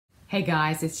Hey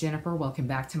guys, it's Jennifer. Welcome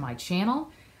back to my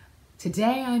channel.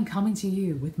 Today I'm coming to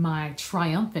you with my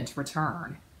triumphant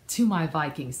return to my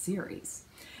Viking series.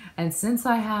 And since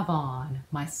I have on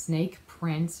my snake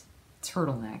print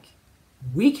turtleneck,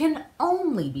 we can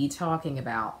only be talking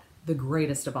about the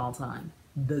greatest of all time,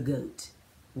 the GOAT,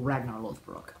 Ragnar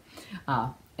Lothbrok.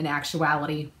 In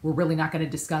actuality, we're really not going to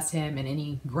discuss him in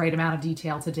any great amount of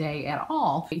detail today at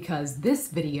all, because this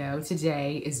video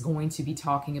today is going to be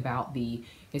talking about the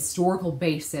historical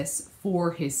basis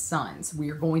for his sons. We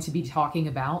are going to be talking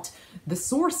about the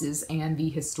sources and the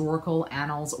historical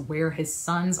annals where his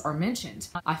sons are mentioned.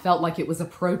 I felt like it was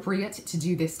appropriate to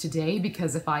do this today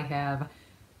because if I have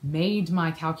made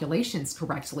my calculations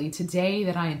correctly, today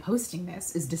that I am posting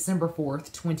this is December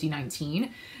 4th,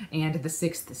 2019, and the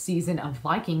 6th season of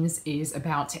Vikings is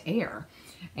about to air.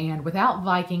 And without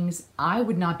Vikings, I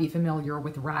would not be familiar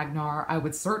with Ragnar. I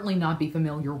would certainly not be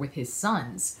familiar with his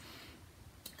sons.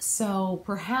 So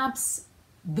perhaps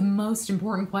the most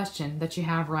important question that you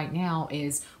have right now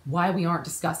is why we aren't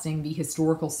discussing the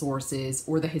historical sources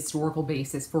or the historical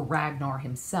basis for Ragnar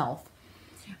himself.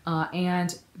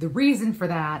 And the reason for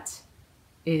that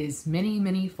is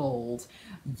many-fold.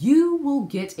 You will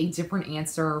get a different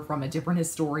answer from a different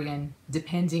historian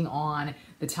depending on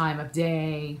the time of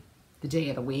day, the day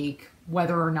of the week,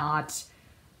 whether or not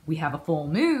we have a full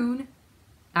moon,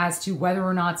 as to whether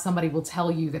or not somebody will tell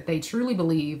you that they truly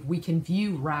believe we can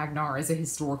view Ragnar as a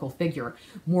historical figure.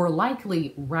 More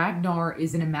likely, Ragnar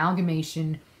is an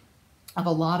amalgamation of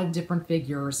a lot of different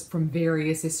figures from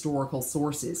various historical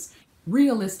sources.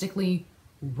 Realistically,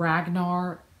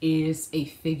 Ragnar is a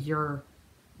figure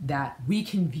that we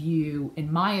can view,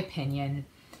 in my opinion,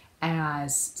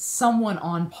 as someone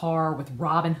on par with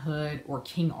Robin Hood or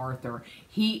King Arthur.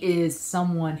 He is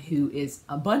someone who is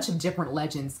a bunch of different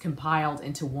legends compiled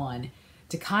into one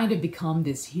to kind of become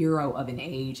this hero of an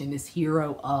age and this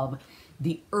hero of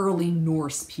the early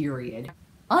Norse period.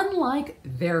 Unlike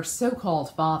their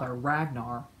so-called father,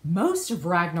 Ragnar, most of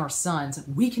Ragnar's sons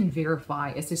we can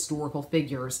verify as historical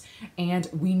figures, and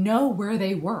we know where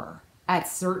they were at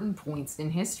certain points in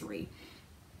history.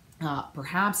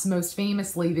 Perhaps most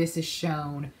famously, this is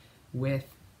shown with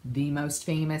the most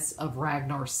famous of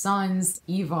Ragnar's sons,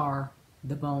 Ivar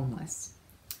the Boneless.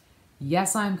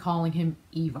 Yes, I'm calling him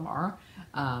Ivar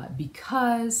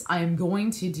because I am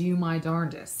going to do my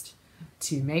darndest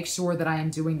to make sure that I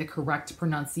am doing the correct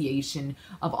pronunciation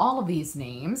of all of these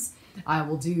names. I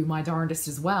will do my darndest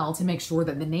as well to make sure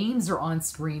that the names are on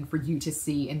screen for you to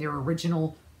see in their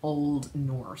original Old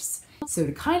Norse. So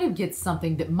to kind of get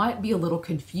something that might be a little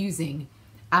confusing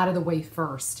out of the way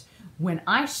first, when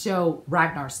I show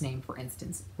Ragnar's name, for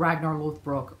instance, Ragnar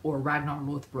Lothbrok or Ragnar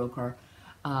Lothbrokar,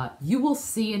 you will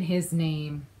see in his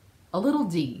name a little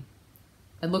D.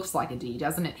 It looks like a D,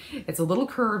 doesn't it? It's a little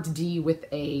curved D with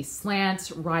a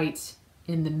slant right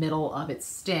in the middle of its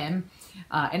stem.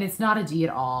 And it's not a D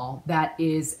at all. That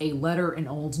is a letter in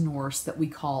Old Norse that we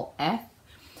call F.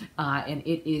 And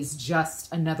it is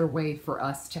just another way for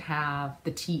us to have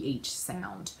the TH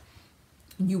sound.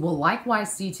 You will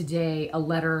likewise see today a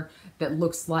letter that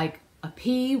looks like a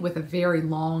P with a very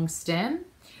long stem.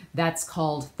 That's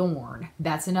called thorn.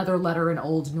 That's another letter in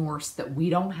Old Norse that we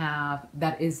don't have.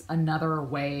 That is another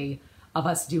way of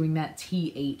us doing that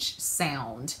TH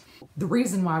sound. The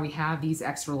reason why we have these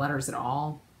extra letters at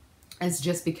all is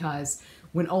just because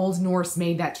when Old Norse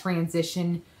made that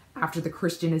transition after the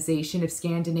Christianization of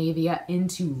Scandinavia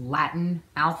into Latin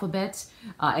alphabet,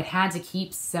 it had to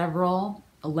keep several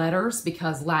letters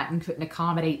because Latin couldn't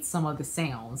accommodate some of the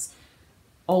sounds.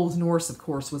 Old Norse, of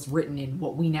course, was written in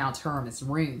what we now term as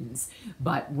runes,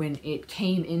 but when it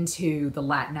came into the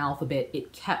Latin alphabet,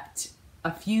 it kept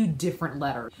a few different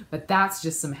letters. But that's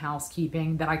just some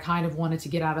housekeeping that I kind of wanted to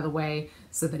get out of the way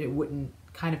so that it wouldn't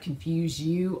kind of confuse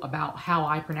you about how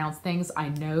I pronounce things. I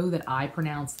know that I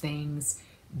pronounce things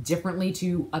differently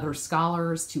to other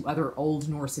scholars, to other Old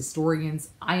Norse historians.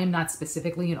 I am not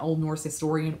specifically an Old Norse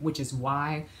historian, which is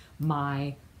why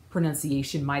my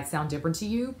pronunciation might sound different to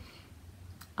you.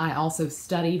 I also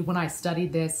studied, when I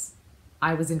studied this,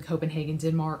 I was in Copenhagen,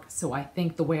 Denmark, so I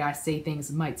think the way I say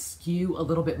things might skew a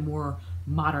little bit more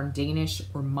modern Danish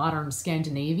or modern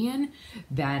Scandinavian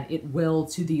than it will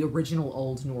to the original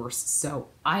Old Norse. So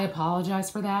I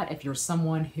apologize for that. If you're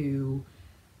someone who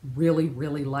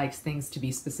really likes things to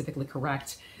be specifically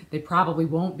correct, they probably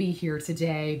won't be here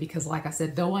today because, like I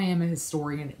said, though I am a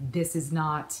historian, this is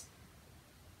not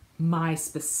my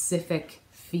specific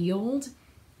field.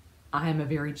 I am a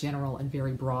very general and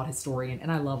very broad historian,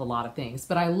 and I love a lot of things,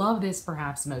 but I love this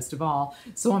perhaps most of all,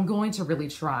 so I'm going to really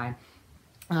try.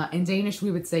 In Danish,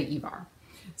 we would say Ivar.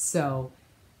 So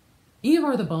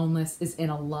Ivar the Boneless is in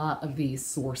a lot of these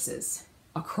sources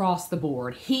across the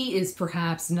board. He is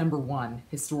perhaps number one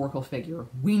historical figure.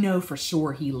 We know for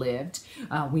sure he lived.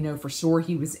 We know for sure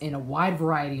he was in a wide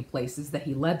variety of places, that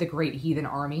he led the Great Heathen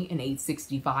Army in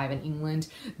 865 in England,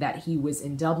 that he was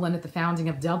in Dublin at the founding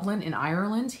of Dublin in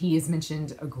Ireland. He is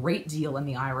mentioned a great deal in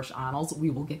the Irish annals. We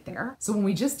will get there. So when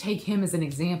we just take him as an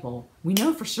example, we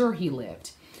know for sure he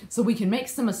lived. So we can make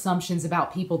some assumptions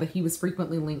about people that he was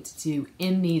frequently linked to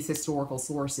in these historical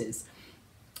sources,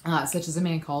 such as a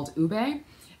man called Ube,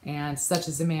 and such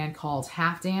as a man called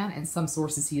Halfdan. In some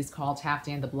sources he is called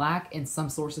Halfdan the Black. In some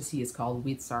sources he is called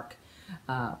Witzark,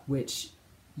 which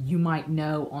you might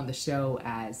know on the show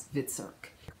as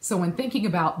Witzark. So when thinking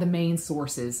about the main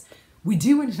sources, we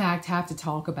do in fact have to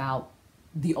talk about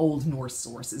the Old Norse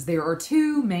sources. There are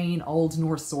two main Old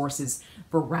Norse sources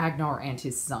for Ragnar and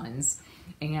his sons,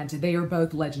 and they are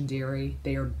both legendary.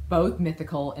 They are both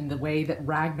mythical in the way that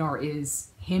Ragnar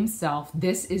is himself.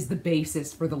 This is the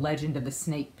basis for the legend of the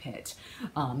snake pit.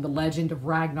 The legend of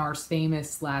Ragnar's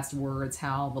famous last words,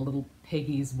 how the little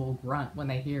piggies will grunt when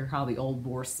they hear how the old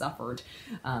boar suffered.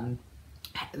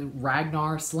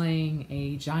 Ragnar slaying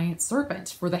a giant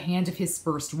serpent for the hand of his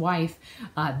first wife.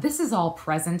 This is all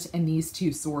present in these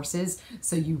two sources,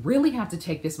 so you really have to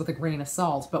take this with a grain of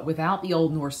salt. But without the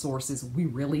Old Norse sources, we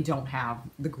really don't have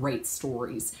the great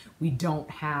stories. We don't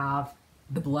have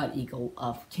the blood eagle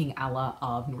of King Alla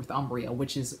of Northumbria,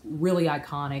 which is really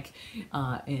iconic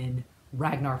in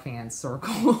Ragnar fan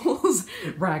circles,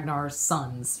 Ragnar's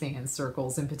sons fan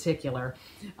circles in particular.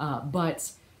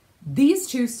 But these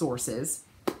two sources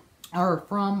are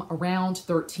from around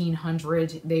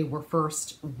 1300. They were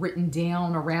first written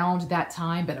down around that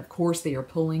time, but of course they are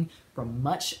pulling from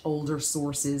much older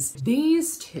sources.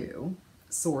 These two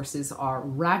sources are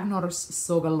Ragnar's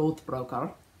Saga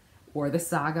Lothbrokar, or the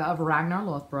Saga of Ragnar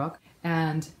Lothbrok,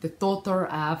 and the Thotar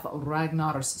av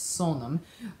Ragnar's Sonum,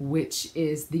 which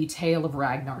is the tale of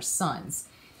Ragnar's sons.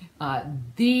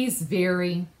 These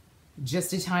vary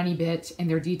just a tiny bit in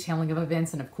their detailing of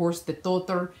events, and of course the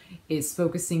Thotar is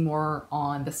focusing more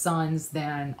on the sons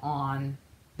than on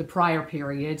the prior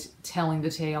period, telling the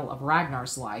tale of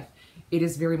Ragnar's life. It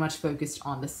is very much focused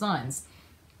on the sons.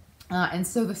 And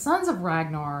so the sons of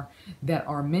Ragnar that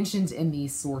are mentioned in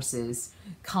these sources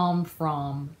come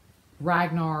from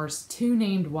Ragnar's two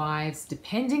named wives.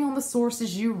 Depending on the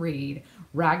sources you read,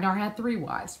 Ragnar had 3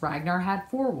 wives, Ragnar had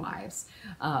 4 wives,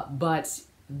 but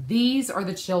these are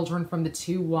the children from the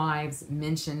 2 wives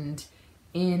mentioned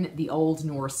in the Old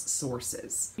Norse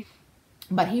sources.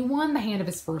 But he won the hand of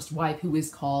his first wife, who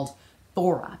is called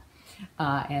Thora.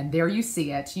 And there you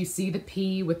see it. You see the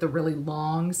P with the really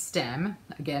long stem.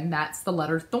 Again, that's the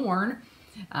letter Thorn.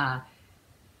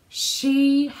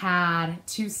 She had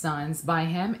 2 sons by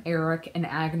him, Eric and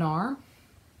Agnar.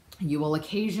 You will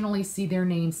occasionally see their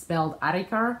names spelled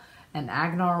Arikar and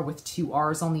Agnar with 2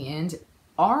 R's on the end.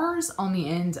 R's on the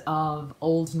end of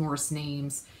Old Norse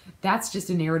names, that's just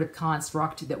a narrative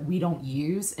construct that we don't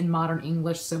use in modern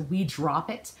English, so we drop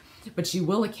it. But you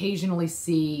will occasionally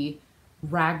see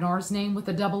Ragnar's name with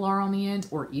a double R on the end,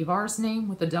 or Ivar's name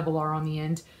with a double R on the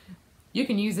end. You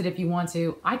can use it if you want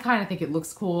to. I kind of think it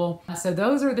looks cool. So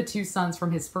those are the 2 sons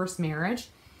from his first marriage.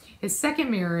 His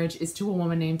second marriage is to a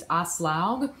woman named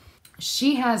Aslaug.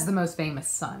 She has the most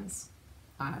famous sons.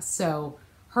 So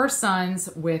her sons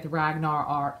with Ragnar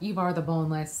are Ivar the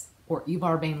Boneless, or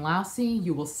Ivar Bainlausi.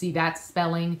 You will see that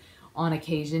spelling on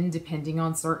occasion, depending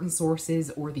on certain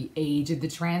sources or the age of the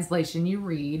translation you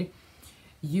read.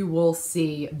 You will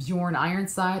see Bjorn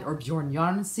Ironside or Bjorn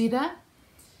Jarnside.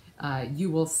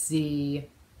 You will see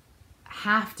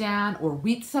Halfdan or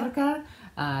Witzarkar.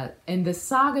 In the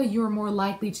saga, you're more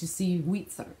likely to see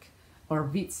Witzark or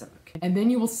Witzark. And then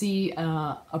you will see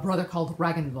a brother called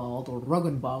Ragnvald or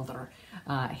Rognvaldr.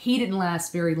 He didn't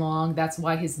last very long. That's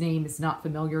why his name is not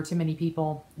familiar to many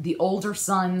people. The older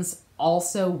sons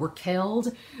also were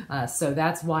killed, so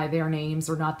that's why their names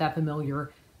are not that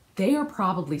familiar. They are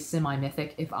probably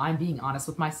semi-mythic, if I'm being honest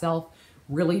with myself.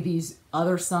 Really, these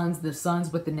other sons, the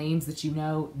sons with the names that you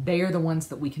know, they are the ones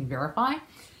that we can verify.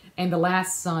 And the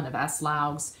last son of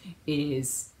Aslaug's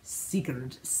is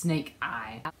Sigurd, Snake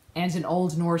Eye. And in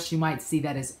Old Norse, you might see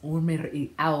that as Ormir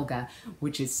I Auga,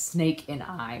 which is snake in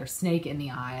eye, or snake in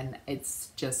the eye, and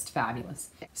it's just fabulous.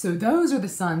 So those are the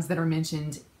sons that are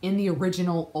mentioned in the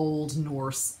original Old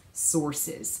Norse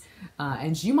sources.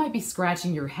 And you might be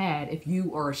scratching your head if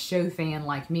you are a show fan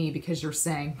like me, because you're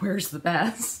saying, where's the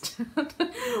best?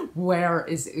 Where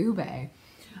is Ube?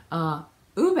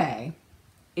 Ube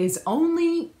is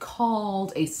only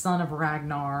called a son of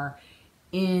Ragnar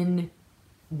in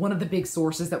one of the big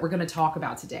sources that we're going to talk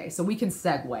about today. So we can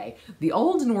segue. The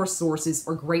Old Norse sources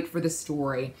are great for the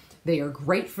story. They are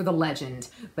great for the legend,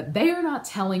 but they are not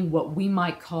telling what we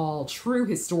might call true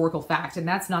historical fact, and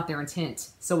that's not their intent,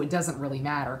 so it doesn't really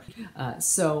matter.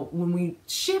 So when we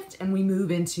shift and we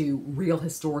move into real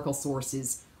historical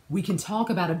sources, we can talk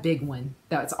about a big one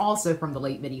that's also from the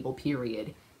late medieval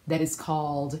period that is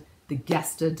called the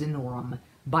Gesta Danorum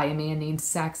by a man named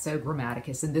Saxo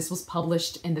Grammaticus, and this was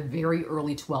published in the very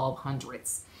early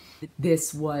 1200s.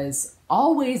 This was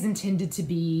always intended to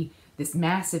be this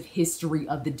massive history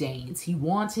of the Danes. He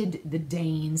wanted the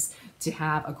Danes to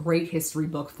have a great history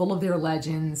book full of their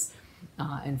legends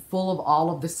and full of all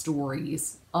of the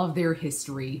stories of their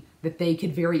history that they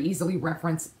could very easily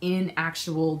reference in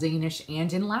actual Danish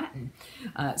and in Latin.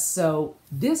 So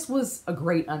this was a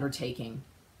great undertaking.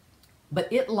 But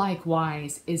it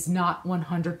likewise is not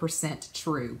 100%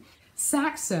 true.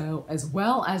 Saxo, as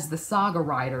well as the Saga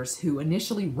writers who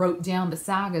initially wrote down the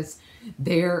sagas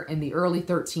there in the early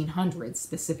 1300s,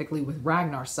 specifically with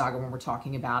Ragnar's saga when we're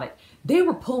talking about it, they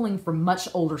were pulling from much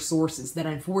older sources that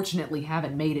unfortunately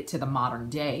haven't made it to the modern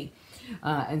day.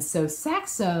 And so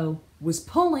Saxo was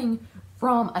pulling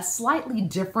from a slightly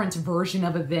different version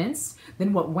of events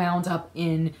than what wound up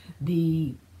in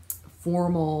the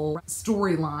formal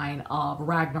storyline of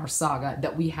Ragnar's saga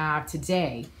that we have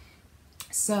today.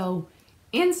 So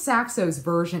in Saxo's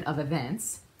version of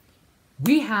events,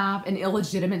 we have an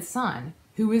illegitimate son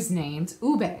who is named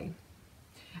Ube.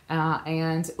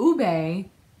 And Ube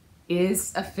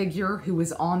is a figure who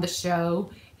is on the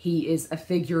show. He is a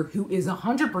figure who is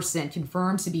 100%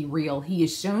 confirmed to be real. He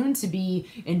is shown to be,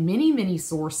 in many, many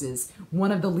sources,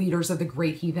 one of the leaders of the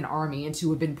Great Heathen Army and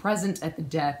to have been present at the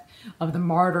death of the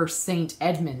martyr Saint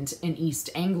Edmund in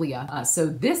East Anglia. So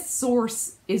this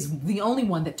source is the only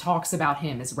one that talks about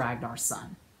him as Ragnar's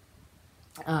son.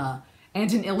 And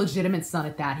an illegitimate son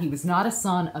at that. He was not a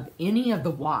son of any of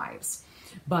the wives.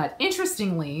 But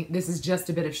interestingly, this is just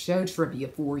a bit of show trivia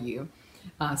for you.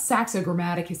 Saxo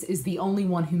Grammaticus is the only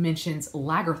one who mentions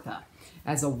Lagertha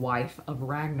as a wife of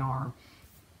Ragnar.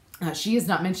 She is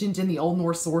not mentioned in the Old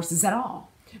Norse sources at all,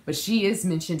 but she is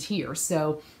mentioned here.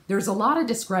 So there's a lot of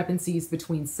discrepancies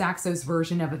between Saxo's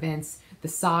version of events, the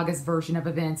Saga's version of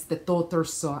events, the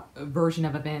Thother's version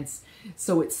of events.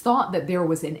 So it's thought that there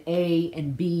was an A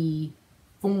and B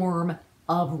form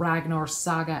of Ragnar's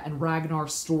saga and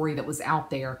Ragnar's story that was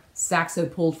out there. Saxo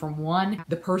pulled from one.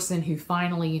 The person who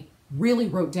finally really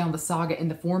wrote down the saga in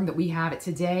the form that we have it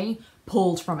today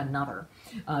pulled from another.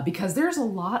 Because there's a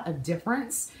lot of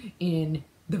difference in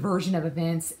the version of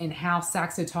events and how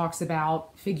Saxo talks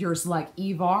about figures like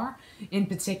Ivar in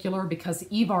particular, because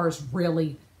Ivar is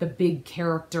really the big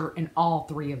character in all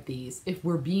three of these. If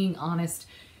we're being honest,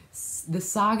 the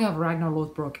saga of Ragnar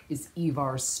Lothbrok is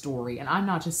Ivar's story. And I'm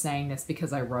not just saying this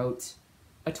because I wrote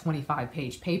a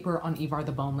 25-page paper on Ivar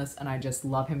the Boneless and I just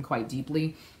love him quite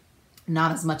deeply.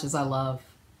 Not as much as I love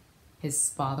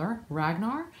his father,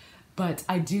 Ragnar, but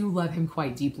I do love him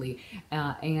quite deeply.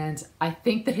 And I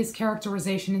think that his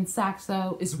characterization in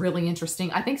Saxo is really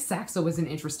interesting. I think Saxo is an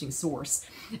interesting source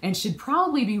and should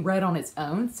probably be read on its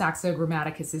own. Saxo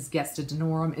Grammaticus's Gesta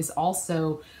Danorum is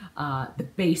also the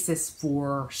basis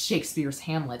for Shakespeare's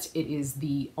Hamlet. It is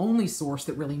the only source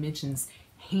that really mentions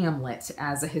Hamlet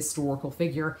as a historical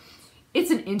figure.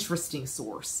 It's an interesting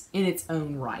source in its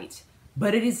own right.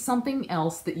 But it is something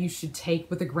else that you should take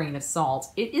with a grain of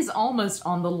salt. It is almost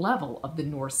on the level of the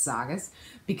Norse sagas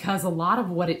because a lot of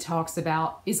what it talks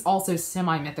about is also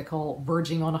semi-mythical,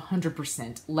 verging on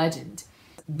 100% legend.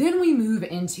 Then we move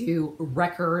into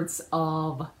records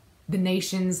of the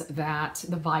nations that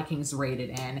the Vikings raided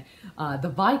in. The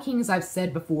Vikings, I've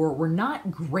said before, were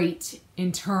not great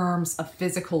in terms of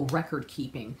physical record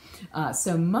keeping.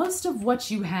 So most of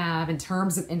what you have in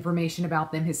terms of information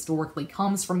about them historically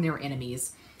comes from their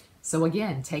enemies. So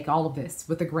again, take all of this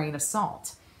with a grain of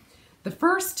salt. The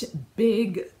first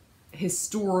big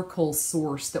historical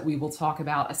source that we will talk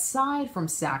about, aside from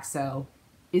Saxo,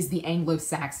 is the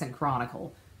Anglo-Saxon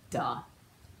Chronicle. Duh.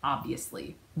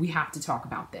 Obviously, we have to talk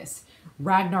about this.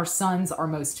 Ragnar's sons are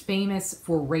most famous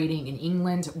for raiding in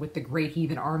England with the Great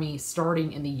Heathen Army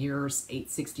starting in the years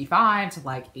 865 to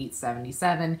like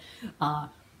 877.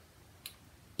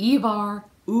 Ivar,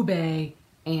 Ube,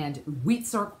 and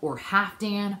Wheatsark or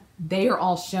Halfdan, they are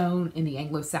all shown in the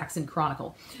Anglo-Saxon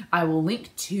Chronicle. I will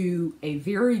link to a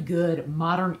very good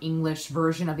modern English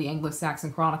version of the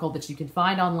Anglo-Saxon Chronicle that you can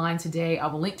find online today. I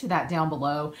will link to that down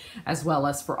below, as well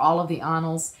as for all of the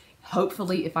annals,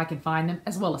 hopefully if I can find them,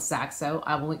 as well as Saxo.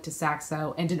 I will link to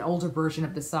Saxo and an older version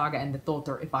of the Saga and the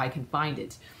Thother if I can find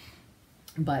it.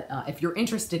 But if you're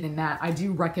interested in that, I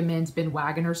do recommend Ben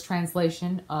Wagner's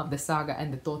translation of the Saga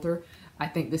and the Lothbrokar. I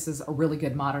think this is a really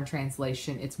good modern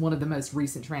translation. It's one of the most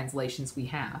recent translations we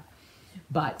have.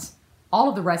 But all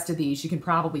of the rest of these you can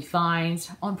probably find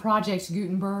on Project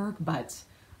Gutenberg, but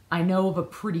I know of a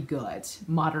pretty good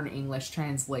modern English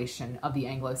translation of the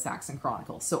Anglo-Saxon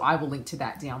Chronicle, so I will link to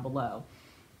that down below.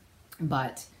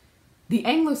 But the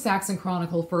Anglo-Saxon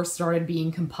Chronicle first started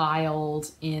being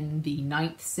compiled in the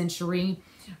 9th century,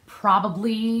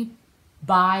 probably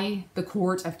by the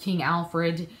court of King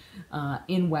Alfred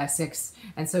in Wessex.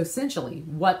 And so essentially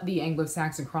what the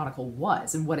Anglo-Saxon Chronicle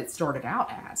was and what it started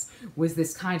out as was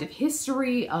this kind of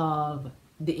history of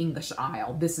the English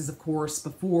Isle. This is, of course,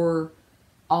 before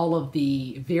all of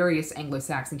the various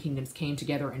Anglo-Saxon kingdoms came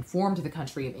together and formed the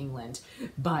country of England.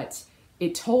 But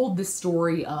it told the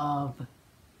story of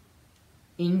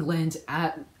England,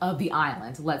 of the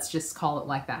island, let's just call it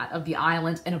like that, of the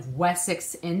island and of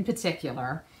Wessex in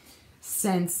particular,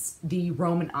 since the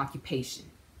Roman occupation.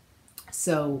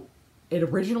 So it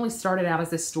originally started out as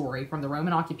this story from the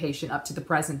Roman occupation up to the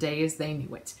present day as they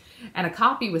knew it. And a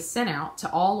copy was sent out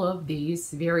to all of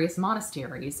these various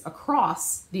monasteries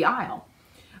across the Isle.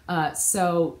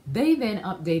 So they then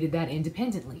updated that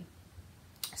independently.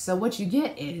 So what you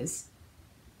get is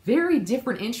very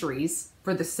different entries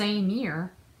for the same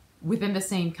year within the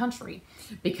same country,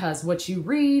 because what you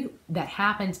read that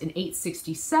happened in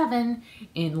 867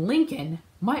 in Lincoln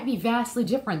might be vastly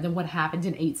different than what happened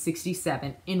in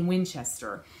 867 in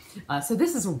Winchester. So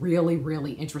this is a really,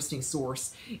 really interesting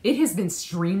source. It has been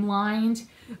streamlined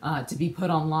to be put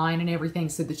online and everything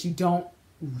so that you don't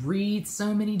read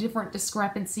so many different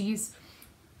discrepancies,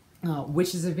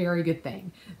 which is a very good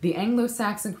thing. The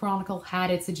Anglo-Saxon Chronicle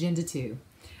had its agenda too.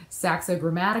 Saxo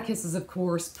Grammaticus is, of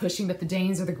course, pushing that the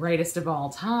Danes are the greatest of all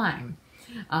time.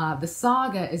 The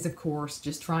Saga is, of course,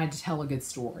 just trying to tell a good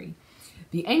story.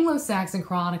 The Anglo-Saxon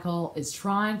Chronicle is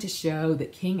trying to show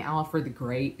that King Alfred the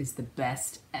Great is the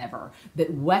best ever,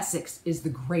 that Wessex is the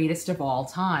greatest of all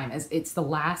time, as it's the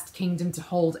last kingdom to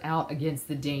hold out against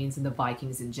the Danes and the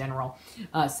Vikings in general.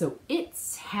 So it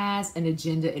has an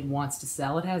agenda it wants to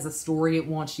sell. It has a story it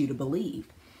wants you to believe.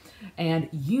 And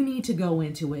you need to go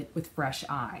into it with fresh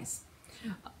eyes.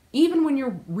 Even when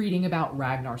you're reading about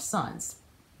Ragnar's sons,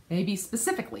 maybe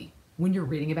specifically when you're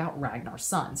reading about Ragnar's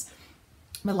sons.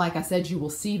 But like I said, you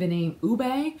will see the name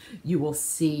Ube. You will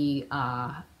certainly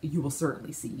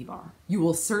see Ivar. You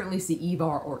will certainly see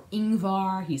Ivar or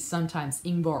Ingvar. He's sometimes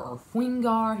Ingvar or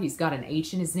Hwingar. He's got an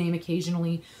H in his name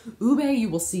occasionally. Ube you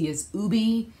will see as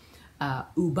Ubi,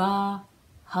 Uba,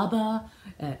 Hubba.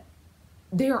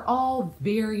 They're all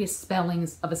various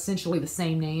spellings of essentially the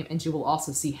same name, and you will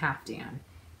also see Halfdan,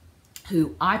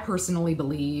 who I personally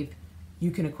believe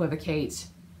you can equivocate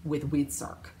with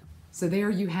Widsark. So there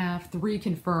you have 3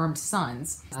 confirmed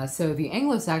sons. So the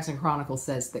Anglo-Saxon Chronicle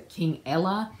says that King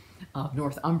Ella of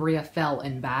Northumbria fell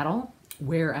in battle,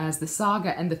 whereas the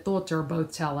Saga and the Lothbrokar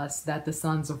both tell us that the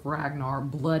sons of Ragnar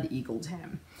blood-eagled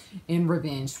him in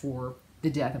revenge for the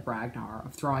death of Ragnar,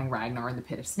 of throwing Ragnar in the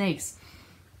pit of snakes.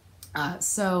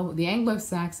 So the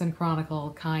Anglo-Saxon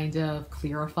Chronicle kind of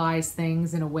clarifies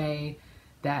things in a way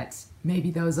that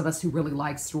maybe those of us who really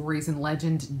like stories and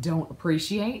legend don't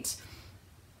appreciate.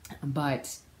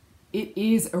 But it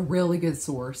is a really good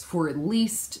source for at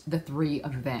least the 3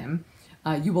 of them.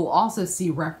 You will also see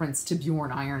reference to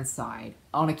Bjorn Ironside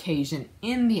on occasion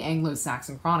in the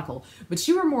Anglo-Saxon Chronicle, but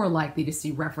you are more likely to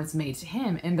see reference made to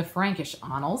him in the Frankish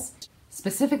Annals,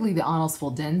 specifically the Annals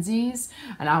Fuldenses,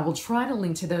 and I will try to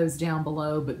link to those down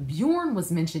below, but Bjorn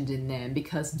was mentioned in them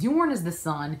because Bjorn is the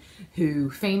son who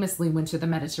famously went to the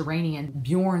Mediterranean.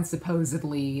 Bjorn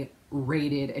supposedly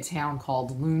raided a town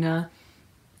called Luna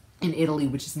in Italy,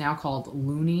 which is now called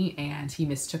Luni, and he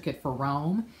mistook it for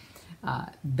Rome.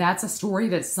 That's a story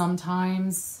that's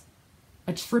sometimes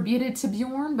attributed to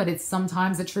Bjorn, but it's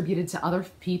sometimes attributed to other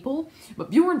people.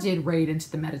 But Bjorn did raid into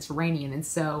the Mediterranean, and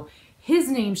so his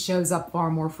name shows up far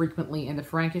more frequently in the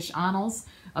Frankish Annals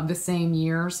of the same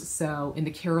years, so in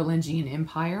the Carolingian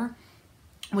Empire,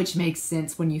 which makes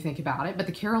sense when you think about it. But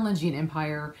the Carolingian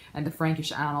Empire and the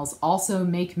Frankish Annals also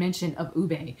make mention of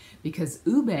Ube, because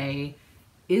Ube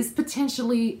is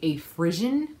potentially a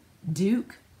Frisian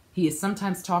duke. He is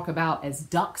sometimes talked about as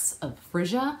Dux of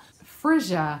Frisia.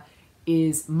 Frisia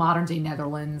is modern-day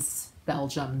Netherlands,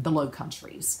 Belgium, the Low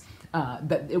Countries.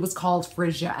 But it was called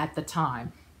Frisia at the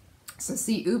time. So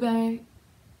see, Ube,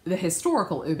 the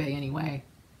historical Ube anyway,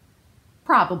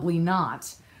 probably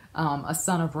not a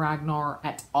son of Ragnar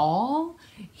at all.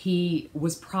 He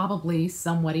was probably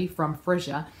somebody from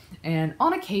Frisia, and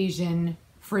on occasion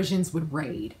Frisians would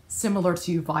raid, similar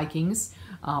to Vikings,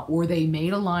 or they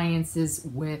made alliances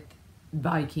with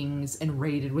Vikings and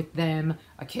raided with them.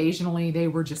 Occasionally they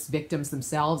were just victims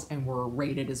themselves and were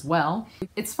raided as well.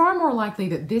 It's far more likely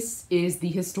that this is the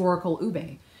historical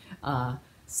Ube.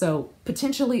 So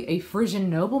potentially a Frisian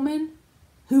nobleman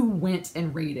who went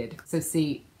and raided. So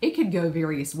see, it could go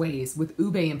various ways with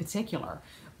Ube in particular,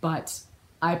 but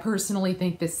I personally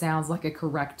think this sounds like a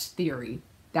correct theory.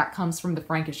 That comes from the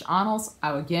Frankish Annals.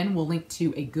 I again will link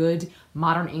to a good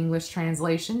modern English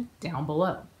translation down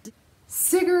below.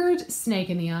 Sigurd, snake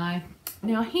in the eye.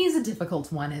 Now he's a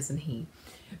difficult one, isn't he?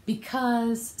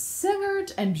 Because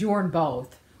Sigurd and Bjorn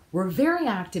both were very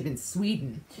active in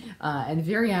Sweden and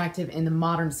very active in the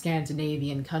modern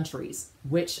Scandinavian countries,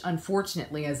 which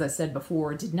unfortunately, as I said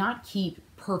before, did not keep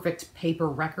perfect paper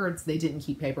records. They didn't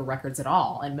keep paper records at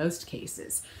all in most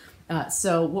cases.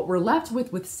 So what we're left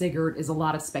with Sigurd is a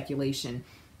lot of speculation.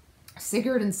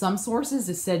 Sigurd, in some sources,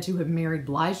 is said to have married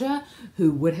Blyja,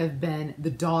 who would have been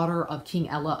the daughter of King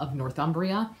Ella of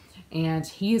Northumbria. And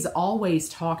he is always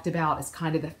talked about as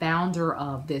kind of the founder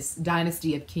of this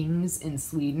dynasty of kings in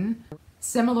Sweden.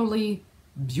 Similarly,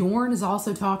 Bjorn is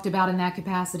also talked about in that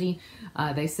capacity.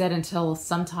 They said until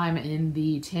sometime in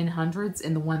the 1000s,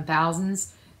 in the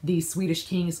 1000s, the Swedish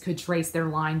kings could trace their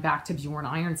line back to Bjorn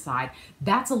Ironside.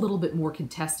 That's a little bit more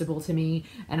contestable to me,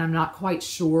 and I'm not quite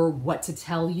sure what to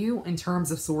tell you in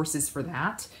terms of sources for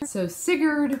that. So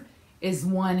Sigurd is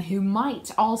one who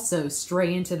might also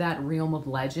stray into that realm of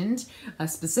legend,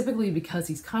 specifically because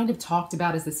he's kind of talked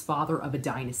about as this father of a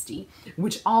dynasty,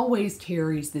 which always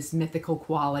carries this mythical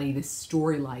quality, this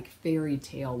story-like, fairy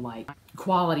tale-like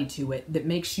quality to it that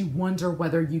makes you wonder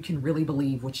whether you can really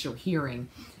believe what you're hearing.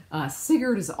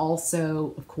 Sigurd is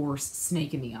also, of course,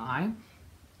 snake in the eye.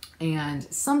 And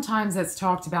sometimes that's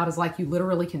talked about as like you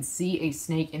literally can see a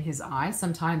snake in his eye.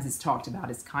 Sometimes it's talked about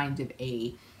as kind of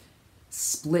a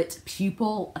split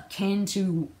pupil, akin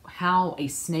to how a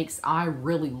snake's eye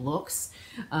really looks.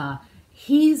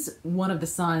 He's one of the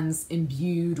sons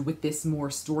imbued with this more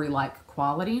story-like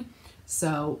quality.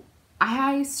 So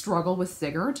I struggle with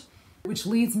Sigurd, which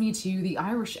leads me to the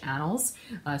Irish annals.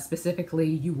 Specifically,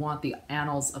 you want the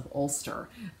Annals of Ulster.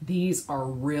 These are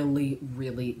really,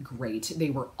 really great.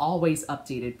 They were always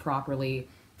updated properly,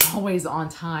 always on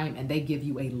time, and they give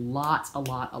you a lot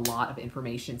of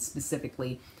information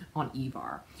specifically on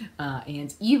Ivar.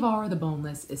 And Ivar the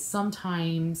Boneless is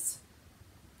sometimes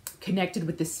connected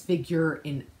with this figure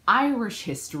in Irish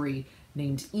history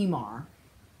named Eamar,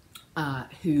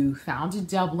 who founded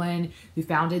Dublin, who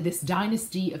founded this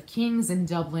dynasty of kings in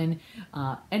Dublin,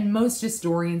 and most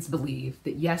historians believe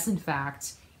that yes, in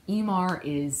fact, Eamar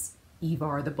is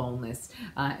Ivar the Boneless,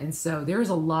 and so there's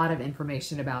a lot of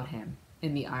information about him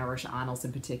in the Irish Annals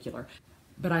in particular.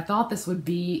 But I thought this would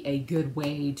be a good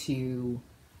way to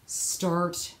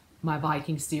start my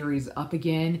Viking series up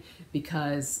again,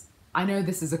 because I know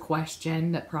this is a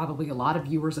question that probably a lot of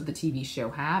viewers of the TV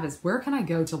show have, is where can I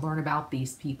go to learn about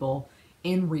these people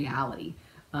in reality?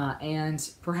 And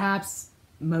perhaps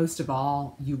most of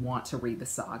all, you want to read the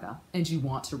Saga and you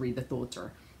want to read the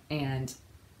Thotir, and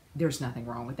there's nothing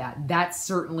wrong with that. That's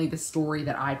certainly the story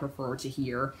that I prefer to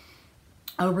hear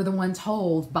over the one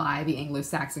told by the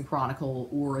Anglo-Saxon Chronicle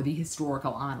or the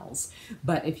historical annals.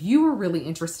 But if you are really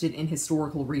interested in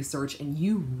historical research and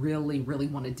you really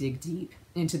want to dig deep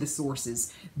into the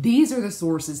sources, these are the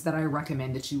sources that I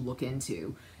recommend that you look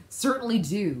into. Certainly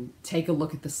do take a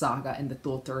look at the Saga and the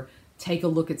Thotir. Take a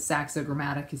look at Saxo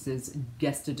Grammaticus's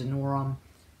Gesta Danorum.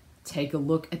 Take a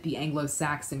look at the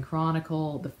Anglo-Saxon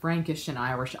Chronicle, the Frankish and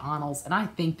Irish Annals, and I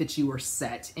think that you are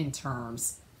set in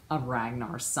terms of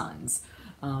Ragnar's sons.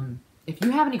 If you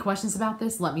have any questions about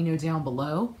this, let me know down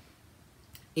below.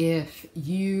 If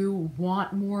you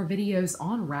want more videos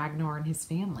on Ragnar and his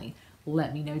family,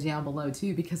 let me know down below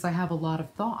too, because I have a lot of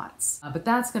thoughts. But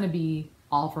that's going to be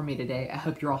all for me today. I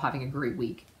hope you're all having a great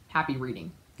week. Happy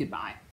reading. Goodbye.